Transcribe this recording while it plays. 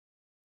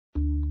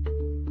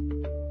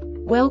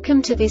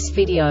Welcome to this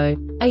video.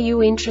 Are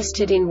you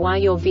interested in why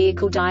your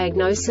vehicle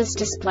diagnosis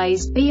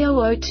displays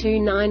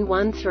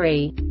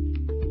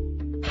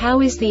B0029-13?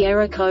 How is the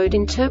error code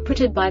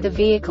interpreted by the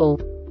vehicle?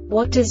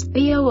 What does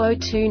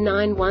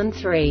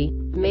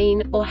B0029-13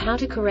 mean, or how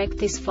to correct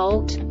this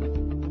fault?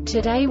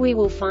 Today we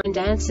will find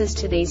answers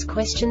to these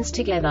questions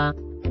together.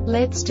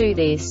 Let's do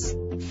this.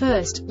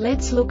 First,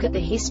 let's look at the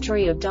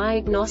history of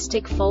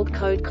diagnostic fault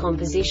code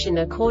composition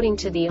according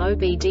to the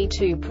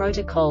OBD2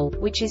 protocol,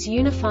 which is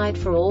unified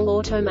for all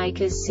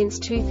automakers since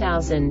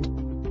 2000.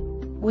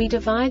 We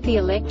divide the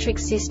electric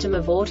system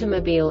of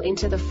automobile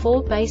into the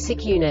four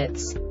basic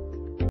units: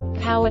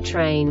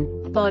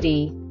 powertrain,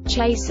 body,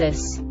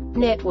 chassis,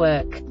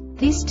 network.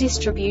 This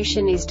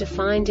distribution is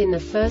defined in the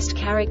first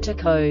character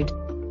code.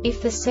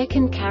 If the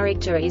second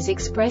character is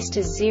expressed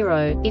as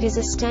 0, it is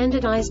a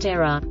standardized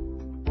error.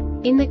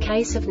 In the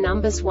case of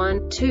numbers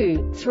 1,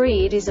 2,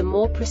 3, it is a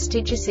more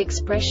prestigious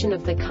expression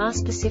of the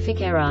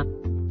car-specific error.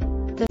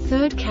 The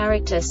third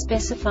character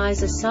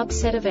specifies a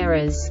subset of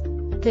errors.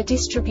 The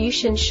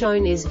distribution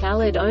shown is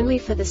valid only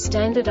for the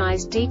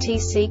standardized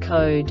DTC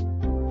code.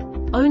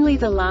 Only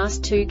the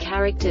last two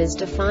characters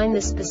define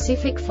the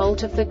specific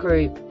fault of the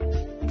group.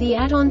 The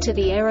add-on to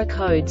the error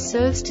code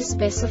serves to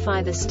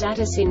specify the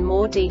status in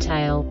more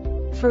detail.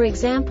 For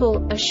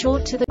example, a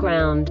short to the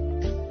ground.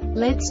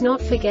 Let's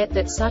not forget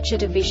that such a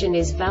division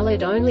is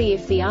valid only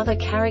if the other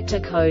character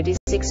code is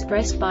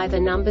expressed by the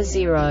number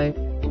 0.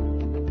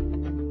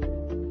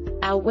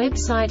 Our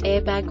website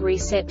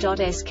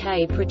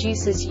airbagreset.sk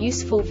produces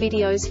useful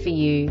videos for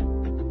you.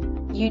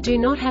 You do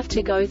not have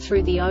to go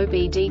through the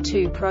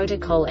OBD2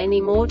 protocol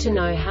anymore to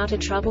know how to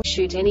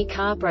troubleshoot any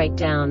car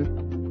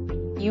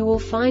breakdown. You will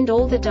find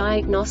all the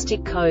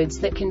diagnostic codes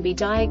that can be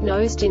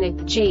diagnosed in a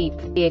Jeep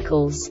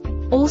vehicles.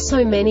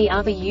 Also many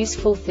other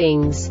useful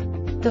things.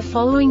 The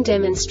following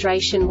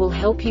demonstration will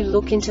help you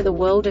look into the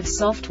world of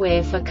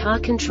software for car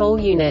control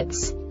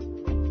units.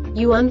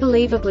 You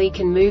unbelievably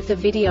can move the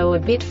video a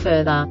bit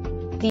further.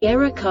 The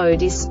error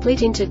code is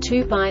split into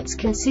 2 bytes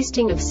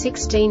consisting of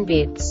 16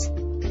 bits.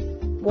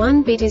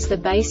 1 bit is the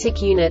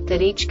basic unit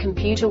that each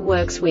computer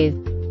works with.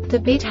 The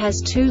bit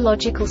has 2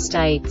 logical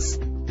states: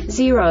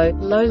 0,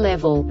 low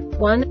level,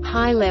 1,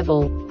 high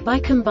level. By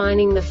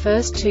combining the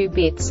first 2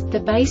 bits, the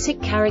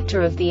basic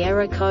character of the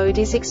error code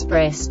is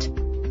expressed.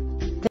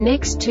 The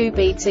next 2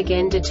 beats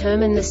again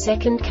determine the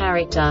second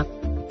character.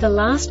 The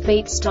last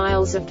beat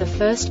styles of the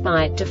first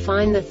byte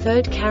define the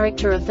third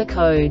character of the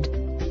code.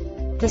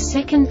 The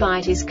second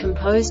byte is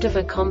composed of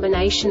a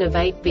combination of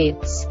 8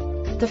 bits.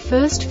 The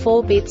first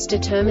 4 bits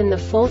determine the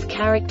fourth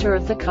character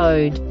of the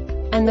code.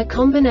 And the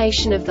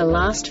combination of the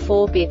last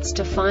 4 bits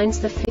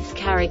defines the fifth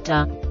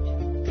character.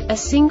 A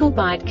single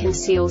byte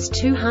conceals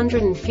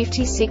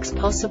 256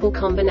 possible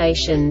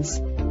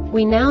combinations.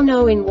 We now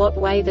know in what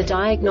way the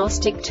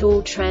diagnostic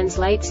tool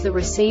translates the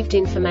received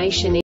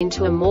information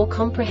into a more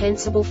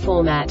comprehensible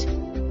format.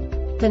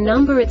 The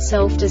number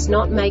itself does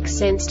not make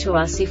sense to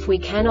us if we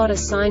cannot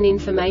assign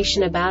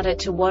information about it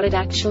to what it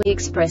actually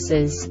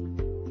expresses.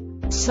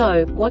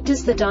 So, what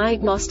does the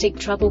diagnostic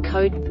trouble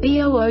code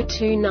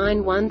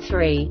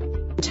B0029-13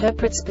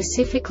 interpret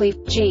specifically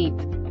for Jeep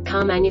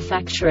car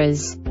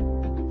manufacturers?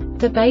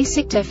 The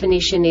basic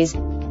definition is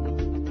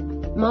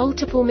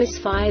multiple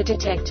misfire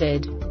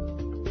detected.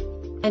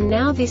 And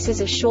now this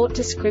is a short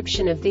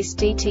description of this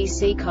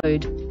DTC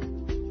code.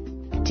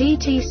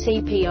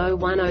 DTC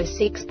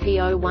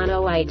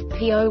P0106-P0108,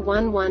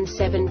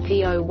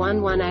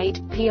 P0117-P0118,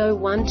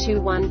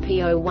 P0121,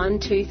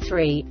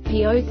 P0123,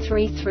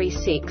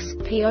 P0336,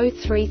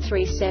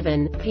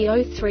 P0337,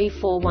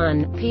 P0341,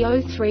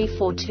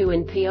 P0342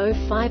 and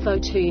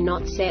P0502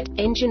 not set,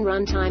 engine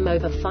runtime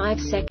over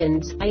 5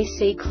 seconds,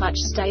 AC clutch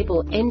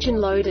stable, engine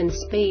load and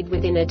speed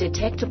within a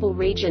detectable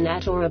region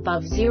at or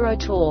above 0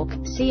 torque,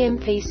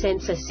 CMP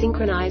sensor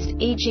synchronized,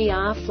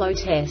 EGR flow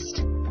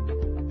test.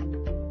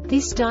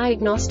 This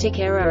diagnostic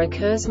error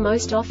occurs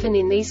most often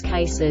in these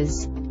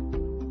cases: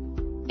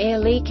 air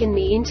leak in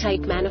the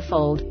intake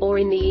manifold, or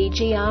in the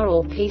EGR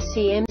or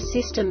PCM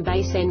system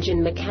base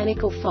engine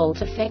mechanical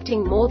fault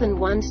affecting more than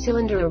one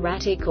cylinder,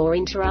 erratic or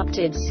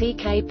interrupted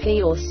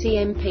CKP or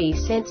CMP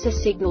sensor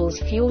signals,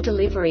 fuel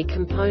delivery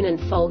component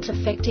fault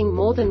affecting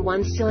more than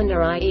one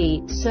cylinder,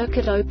 i.e.,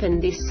 circuit open.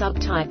 This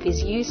subtype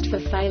is used for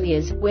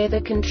failures where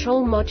the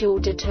control module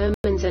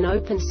determines an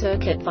open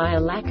circuit via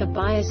lack of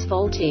bias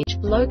voltage,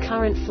 low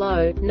current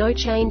flow, no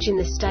change in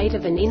the state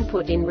of an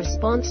input in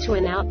response to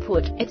an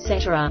output,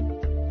 etc.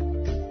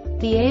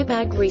 The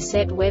Airbag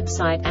Reset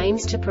website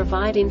aims to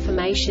provide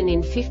information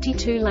in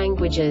 52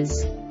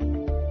 languages.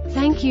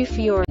 Thank you for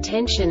your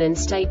attention and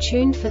stay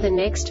tuned for the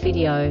next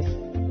video.